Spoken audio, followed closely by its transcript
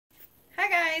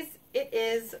It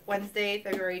is Wednesday,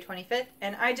 February 25th,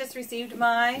 and I just received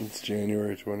my... It's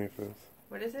January 25th.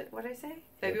 What is it? What did I say?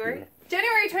 February?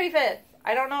 January 25th!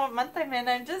 I don't know what month I'm in.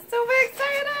 I'm just so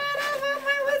excited about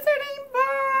my Wizarding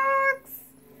box!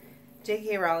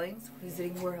 J.K. Rowling's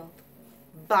Wizarding World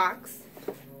box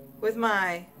with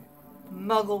my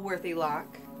Muggle-worthy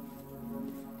lock.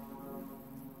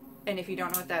 And if you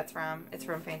don't know what that's from, it's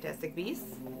from Fantastic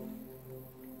Beasts.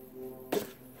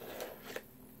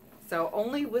 So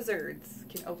only wizards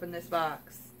can open this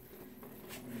box.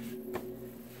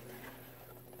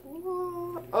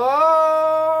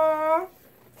 Oh!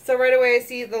 So right away I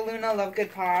see the Luna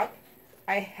Lovegood pop.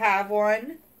 I have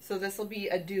one, so this will be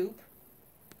a dupe.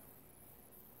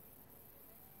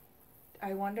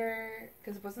 I wonder,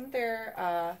 because wasn't there,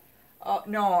 oh,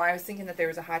 no, I was thinking that there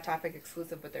was a Hot Topic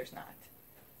exclusive, but there's not.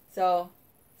 So,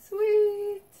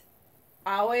 sweet.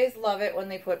 I always love it when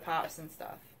they put pops and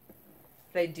stuff.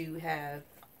 But I do have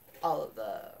all of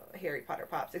the Harry Potter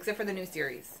pops, except for the new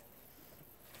series.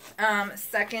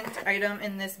 Second item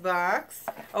in this box.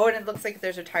 Oh, and it looks like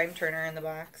there's a time turner in the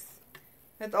box.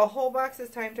 The whole box is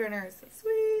time turners.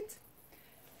 Sweet.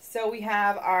 So we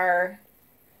have our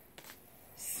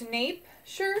Snape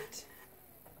shirt.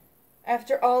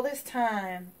 After all this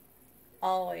time.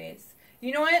 Always.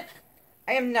 You know what?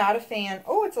 I am not a fan.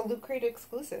 Oh, it's a Loot Crate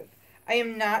exclusive. I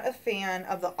am not a fan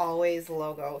of the Always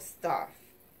logo stuff.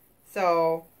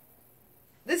 So,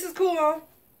 this is cool.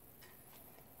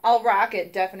 I'll rock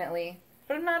it, definitely.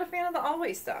 But I'm not a fan of the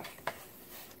Always stuff.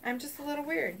 I'm just a little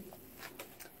weird.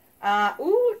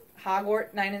 Ooh,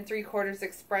 Hogwarts 9 3/4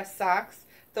 Express socks.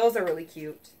 Those are really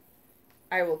cute.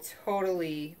 I will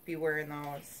totally be wearing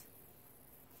those.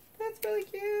 That's really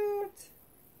cute.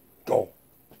 Go.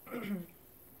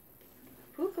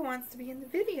 Puka wants to be in the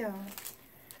video.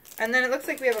 And then it looks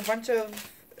like we have a bunch of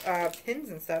pins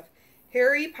and stuff.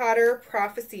 Harry Potter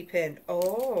Prophecy Pin.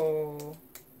 Oh.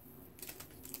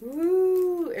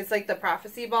 Ooh. It's like the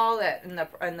prophecy ball that in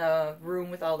the room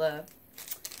with all the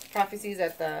prophecies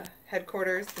at the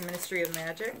headquarters, the Ministry of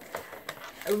Magic.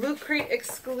 A Loot Crate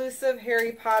exclusive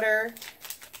Harry Potter.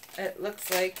 It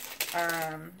looks like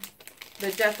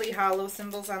the Deathly Hallow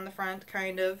symbols on the front,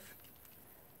 kind of.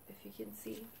 If you can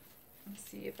see. Let's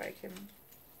see if I can...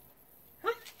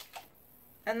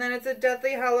 And then it's a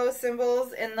Deathly Hallow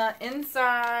symbols in the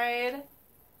inside.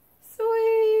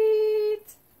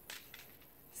 Sweet.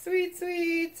 Sweet,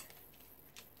 sweet.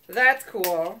 That's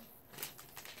cool.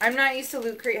 I'm not used to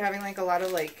Loot Crate having like a lot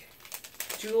of like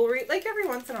jewelry. Like every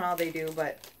once in a while they do,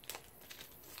 but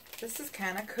this is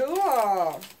kind of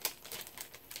cool.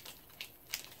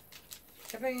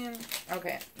 If I can...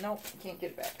 Okay. Nope. Can't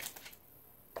get it back.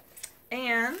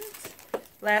 And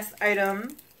last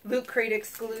item, Loot Crate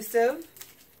exclusive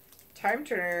time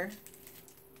turner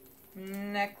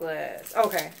necklace.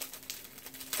 Okay.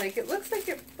 Like it looks like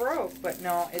it broke, but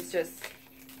no, it's just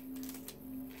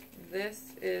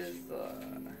this is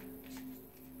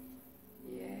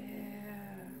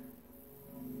yeah.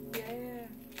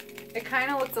 It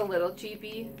kind of looks a little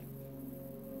cheapy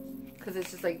because it's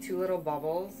just like two little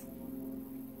bubbles.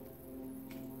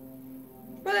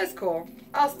 But that's cool.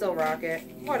 I'll still rock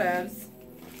it. Whatevs.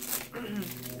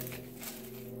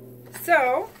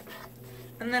 So,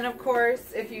 and then of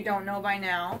course, if you don't know by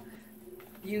now,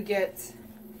 you get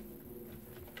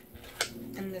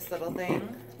in this little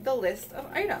thing the list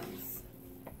of items.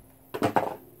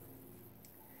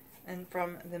 And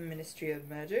from the Ministry of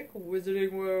Magic,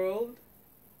 Wizarding World.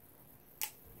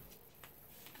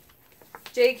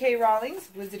 J.K. Rowling's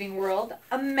Wizarding World,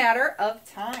 A Matter of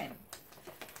Time.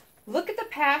 Look at the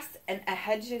past and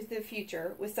ahead to the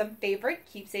future with some favorite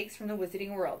keepsakes from the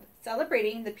Wizarding World,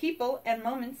 celebrating the people and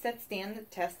moments that stand the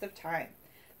test of time.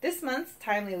 This month's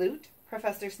timely loot,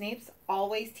 Professor Snape's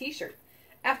Always t-shirt.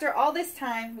 After all this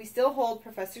time, we still hold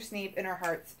Professor Snape in our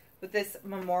hearts with this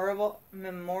memorable,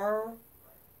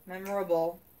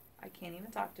 I can't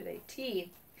even talk today,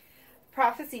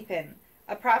 prophecy pin.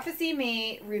 A prophecy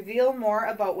may reveal more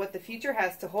about what the future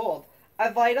has to hold. A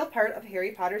vital part of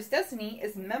Harry Potter's destiny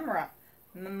is memorialized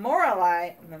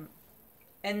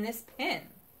in this pin.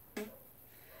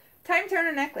 Time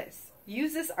Turner necklace.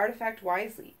 Use this artifact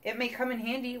wisely. It may come in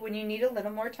handy when you need a little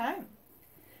more time.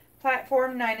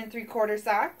 Platform 9 3/4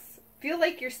 socks. Feel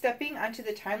like you're stepping onto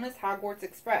the timeless Hogwarts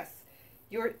Express.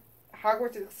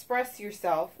 Hogwarts Express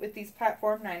yourself with these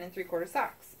Platform 9 3/4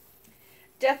 socks.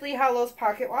 Deathly Hallows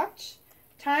pocket watch.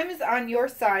 Time is on your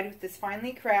side with this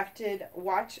finely crafted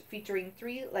watch featuring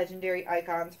 3 legendary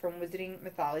icons from Wizarding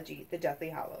mythology, the Deathly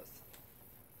Hallows.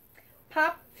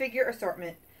 Pop figure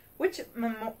assortment. Which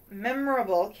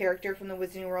memorable character from the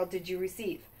Wizarding World did you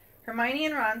receive? Hermione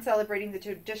and Ron celebrating the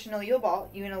traditional Yule Ball.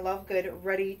 Una Lovegood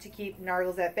ready to keep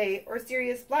Nargles at bay. Or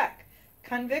Sirius Black,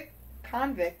 convict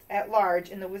at large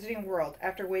in the wizarding world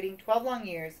after waiting 12 long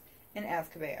years in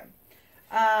Azkaban.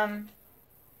 Yeah, I'm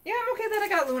okay that I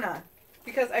got Luna.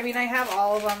 Because, I mean, I have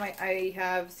all of them. I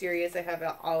have Sirius. I have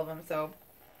all of them, so.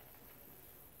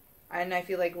 And I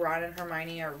feel like Ron and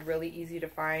Hermione are really easy to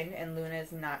find, and Luna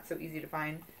is not so easy to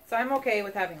find. So I'm okay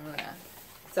with having Luna.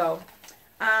 So,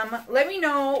 let me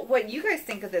know what you guys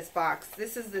think of this box.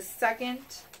 This is the second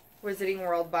Wizarding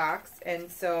World box,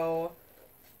 and so,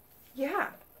 yeah.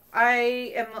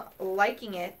 I am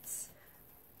liking it.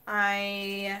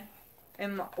 I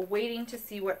am waiting to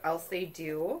see what else they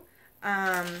do.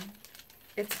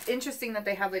 It's interesting that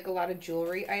they have like a lot of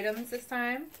jewelry items this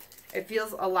time. It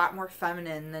feels a lot more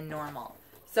feminine than normal.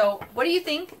 So, what do you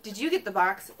think? Did you get the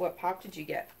box? What pop did you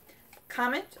get?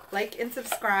 Comment, like, and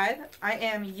subscribe. I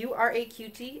am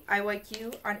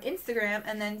URAQTIYQ on Instagram,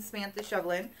 and then Samantha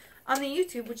Shovelin on the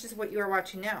YouTube, which is what you are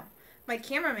watching now. My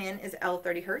cameraman is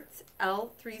L30Hertz,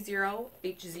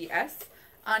 L30HZS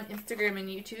on Instagram and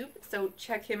YouTube. So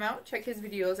check him out. Check his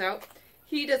videos out.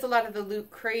 He does a lot of the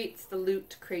Loot Crates, the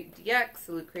Loot Crate DX,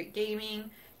 the Loot Crate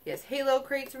Gaming. He has Halo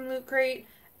crates from Loot Crate.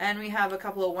 And we have a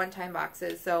couple of one-time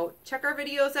boxes. So check our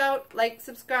videos out, like,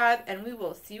 subscribe, and we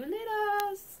will see you later.